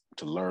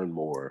 to learn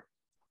more,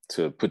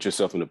 to put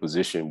yourself in a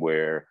position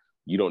where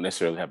you don't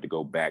necessarily have to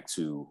go back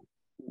to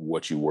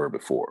what you were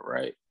before,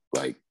 right?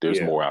 Like,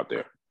 there's more out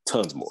there,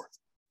 tons more.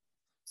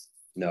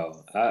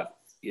 No,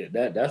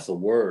 that's a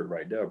word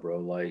right there, bro.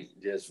 Like,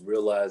 just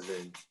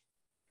realizing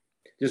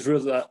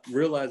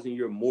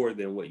you're more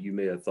than what you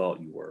may have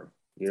thought you were.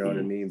 You know what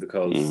I mean?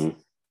 Because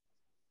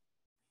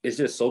it's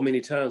just so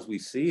many times we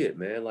see it,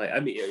 man. Like, I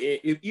mean,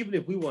 even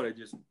if we want to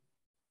just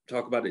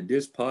talk about it,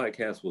 this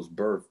podcast was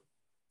birthed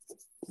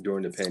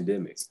during the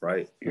pandemic,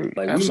 right?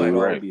 Like, absolutely,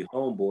 we might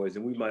all be homeboys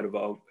and we might have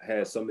all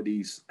had some of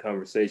these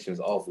conversations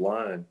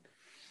offline,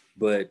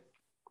 but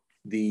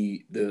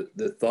the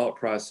thought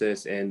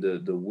process and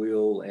the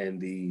will and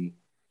the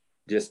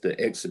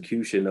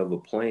execution of a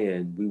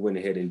plan, we went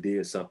ahead and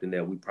did something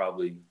that we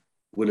probably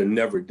would have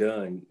never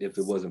done if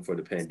it wasn't for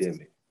the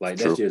pandemic. Like,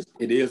 that's just,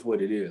 it is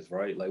what it is,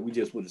 right? Like, we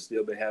just would have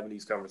still been having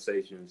these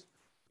conversations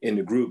in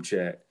the group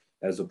chat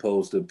as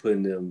opposed to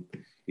putting them,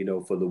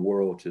 for the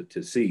world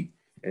to see.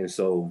 And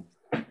so,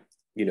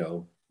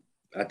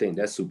 I think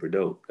that's super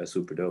dope. That's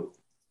super dope.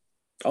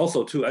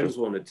 Also, too, I just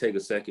want to take a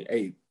second.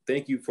 Hey,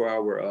 thank you for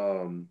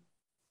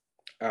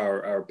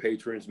our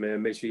patrons,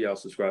 man. Make sure y'all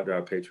subscribe to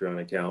our Patreon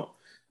account.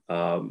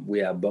 We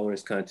have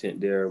bonus content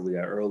there. We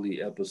have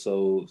early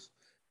episodes,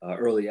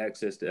 early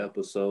access to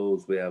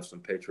episodes. We have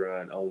some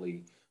Patreon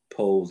only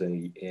polls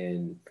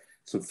and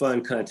some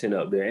fun content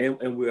up there.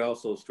 And we're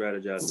also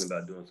strategizing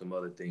about doing some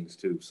other things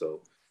too.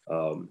 So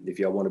if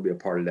y'all want to be a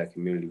part of that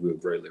community, we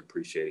would greatly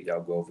appreciate it.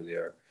 Y'all go over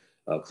there,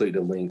 click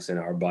the links in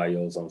our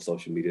bios on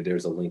social media.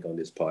 There's a link on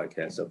this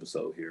podcast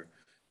episode here.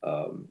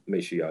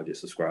 Make sure y'all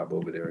just subscribe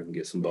over there and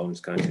get some bonus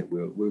content.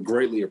 We'll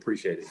greatly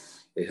appreciate it.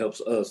 It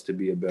helps us to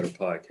be a better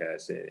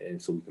podcast and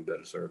so we can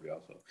better serve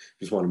y'all. So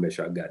just want to make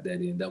sure I got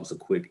that in. That was a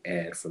quick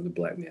ad from the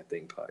Black Man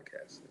Think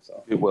podcast. That's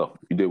all.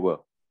 You did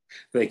well.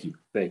 Thank you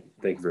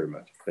very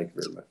much.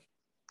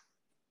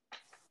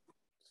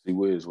 See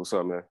Wiz, what's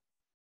up, man?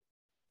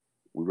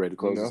 We ready to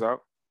close this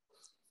out?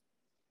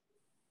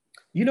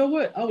 You know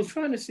what? I was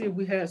trying to see if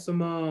we had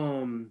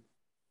some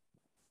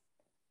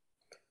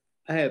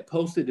I had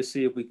posted to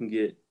see if we can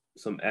get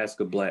some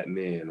Ask a Black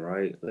Man,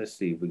 right? Let's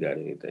see if we got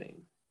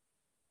anything.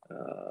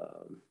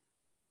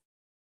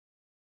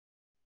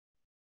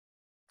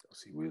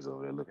 See Wiz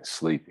over there looking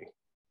sleepy.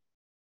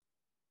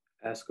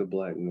 Ask a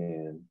Black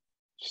Man.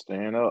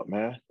 Stand up,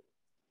 man.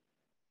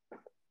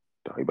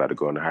 He about to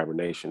go into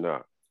hibernation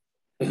now.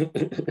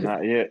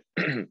 Not yet.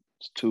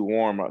 It's too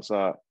warm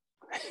outside.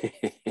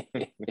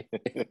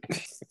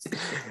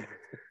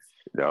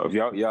 No, if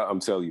y'all, I'm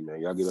telling you, man,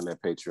 y'all get on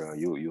that Patreon,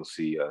 you'll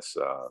see us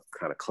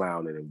kind of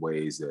clowning in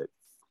ways that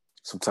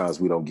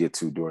sometimes we don't get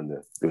to during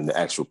the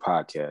actual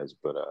podcast.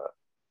 But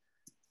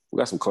we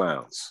got some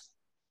clowns.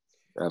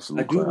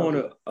 Absolutely. I do want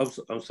to.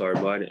 I'm sorry,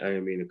 but I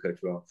didn't mean to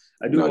cut you off.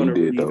 I do want to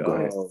read. Go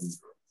ahead.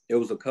 It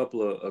was a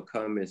couple of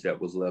comments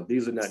that was left.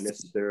 These are not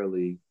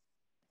necessarily.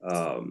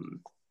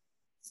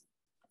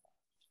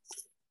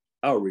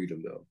 I'll read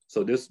them though.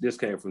 So this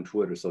came from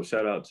Twitter. So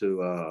shout out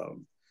to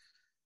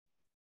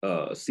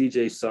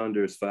CJ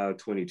Saunders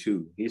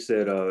 522. He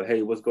said,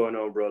 "Hey, what's going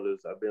on,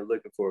 brothers? I've been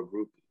looking for a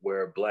group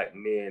where Black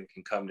men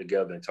can come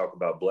together and talk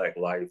about Black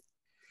life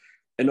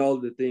and all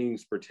the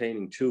things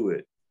pertaining to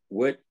it.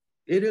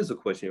 It is a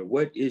question.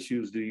 What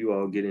issues do you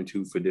all get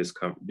into for this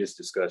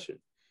discussion?"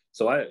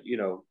 So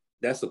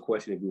that's a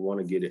question if we want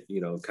to get it,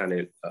 kind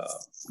of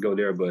go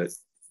there. But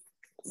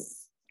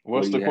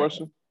what's the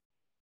question?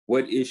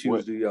 What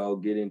issues do y'all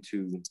get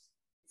into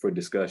for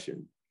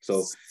discussion?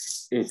 So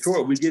in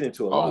short, we get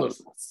into a lot of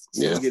them.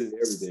 Yeah. We get into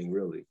everything,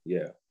 really.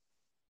 Yeah.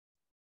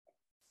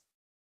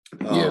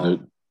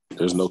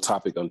 There's no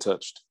topic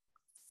untouched.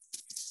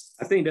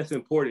 I think that's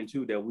important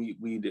too,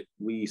 that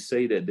we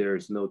say that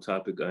there's no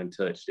topic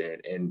untouched,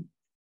 and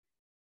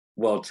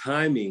while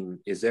timing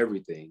is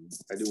everything,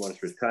 I do want to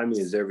stress timing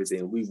is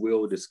everything. We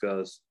will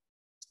discuss.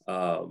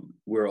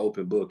 We're an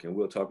open book, and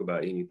we'll talk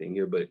about anything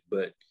here, but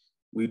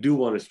we do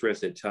want to stress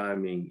that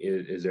timing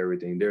is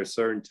everything. There are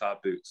certain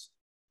topics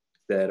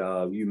that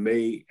you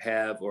may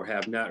have or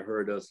have not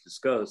heard us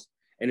discuss,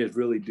 and it's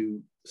really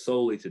due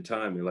solely to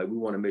timing. Like, we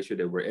want to make sure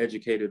that we're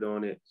educated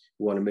on it.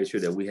 We want to make sure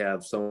that we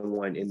have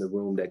someone in the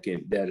room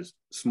that is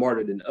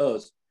smarter than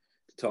us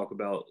to talk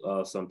about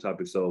some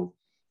topic. So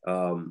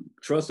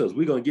trust us,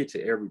 we're gonna get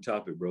to every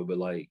topic, bro. But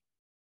like,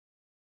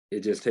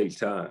 it just takes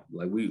time.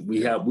 Like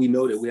we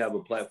know that we have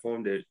a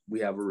platform, that we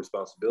have a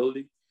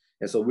responsibility,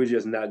 and so we're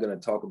just not gonna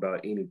talk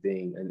about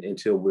anything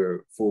until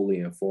we're fully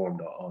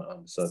informed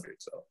on the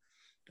subject. So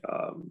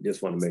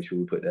just want to make sure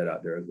we put that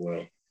out there as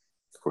well.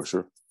 For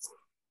sure.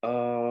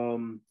 I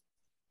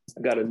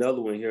got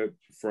another one here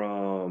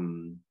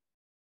from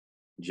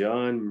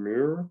John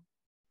Muir,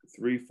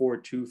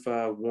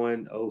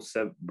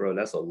 3425107. Bro,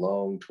 that's a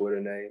long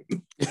Twitter name.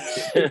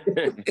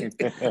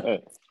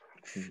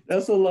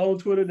 That's a long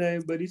Twitter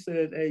name, but he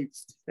said, "Hey,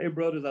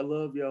 brothers, I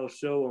love y'all's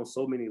show on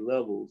so many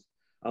levels.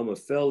 I'm a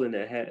felon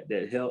that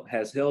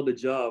has held a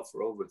job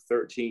for over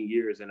 13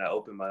 years, and I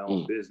opened my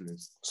own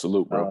business.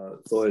 Salute, bro.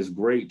 So it's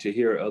great to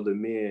hear other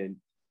men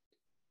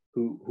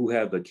who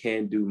have a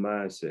can-do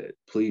mindset.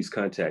 Please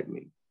contact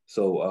me."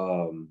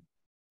 So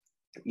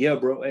yeah,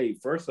 bro. Hey,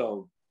 first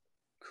off,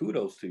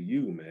 kudos to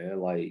you, man.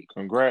 Like,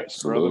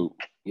 congrats, salute.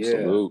 brother.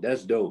 Yeah, salute.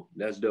 That's dope.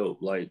 That's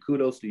dope. Like,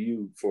 kudos to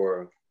you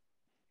for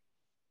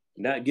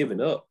not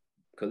giving up,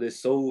 because it's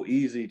so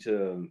easy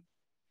to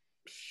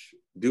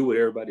do what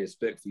everybody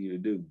expects for you to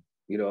do.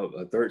 You know,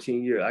 a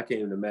 13-year, I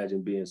can't even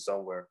imagine being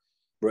somewhere,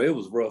 bro. It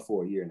was rough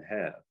for a year and a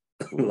half.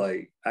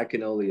 Like, I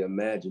can only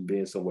imagine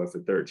being somewhere for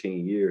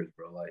 13 years,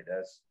 bro. Like,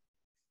 that's,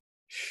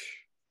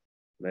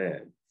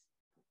 man.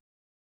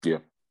 Yeah,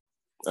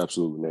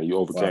 absolutely, man. You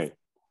overcame. Wow.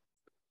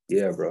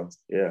 Yeah, bro.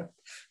 Yeah.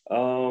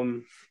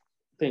 I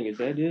think, is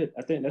that it?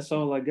 I think that's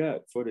all I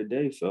got for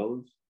today,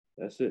 fellas.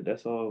 That's it.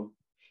 That's all.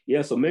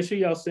 Yeah, so make sure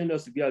y'all send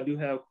us, if y'all do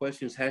have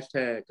questions,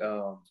 hashtag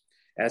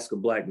Ask a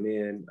Black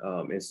Man,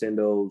 and send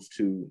those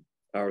to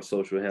our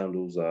social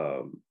handles.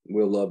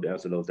 We'll love to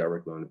answer those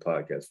directly on the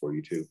podcast for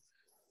you too.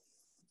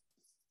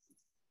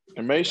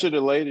 And make sure the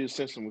ladies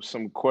send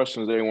some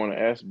questions they want to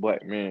ask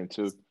black men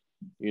too.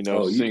 You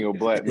know, single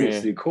black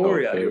men. See,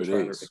 Corey out here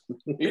trying to.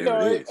 You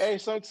know, hey,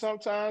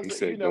 sometimes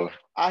said, you know,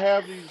 I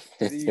have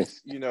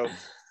these you know,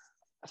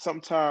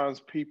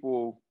 sometimes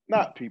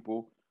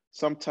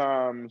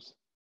sometimes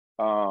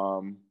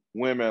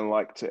women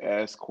like to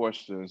ask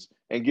questions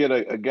and get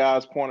a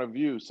guy's point of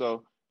view.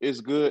 So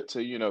it's good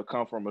to, you know,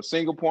 come from a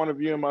single point of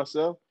view in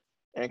myself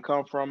and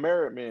come from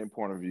married men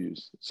point of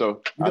views.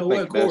 So you know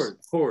what,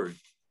 Corey,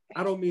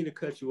 I don't mean to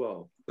cut you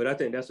off, but I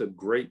think that's a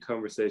great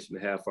conversation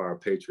to have for our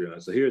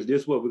Patreon. So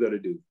this what we're going to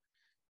do.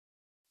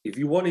 If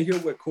you want to hear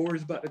what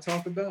Corey's about to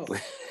talk about, go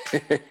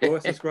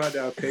and subscribe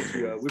to our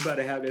Patreon. We're about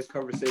to have this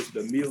conversation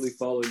immediately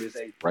following this.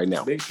 Right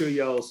now. Make sure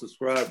y'all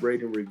subscribe,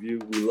 rate, and review.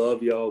 We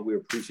love y'all. We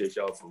appreciate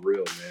y'all for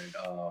real, man.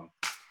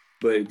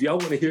 But if y'all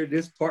want to hear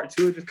this part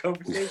 2 of this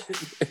conversation,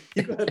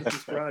 you're going to have to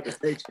subscribe to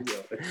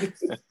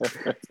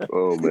Patreon.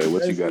 Oh, man,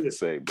 what you got to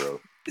say, bro?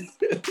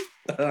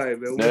 All right,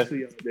 man. We'll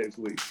see y'all next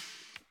week.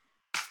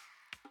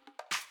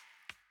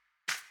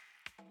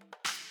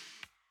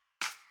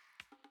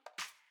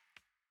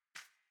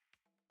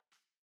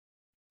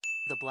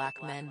 The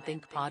Black Men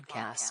Think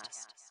Podcast.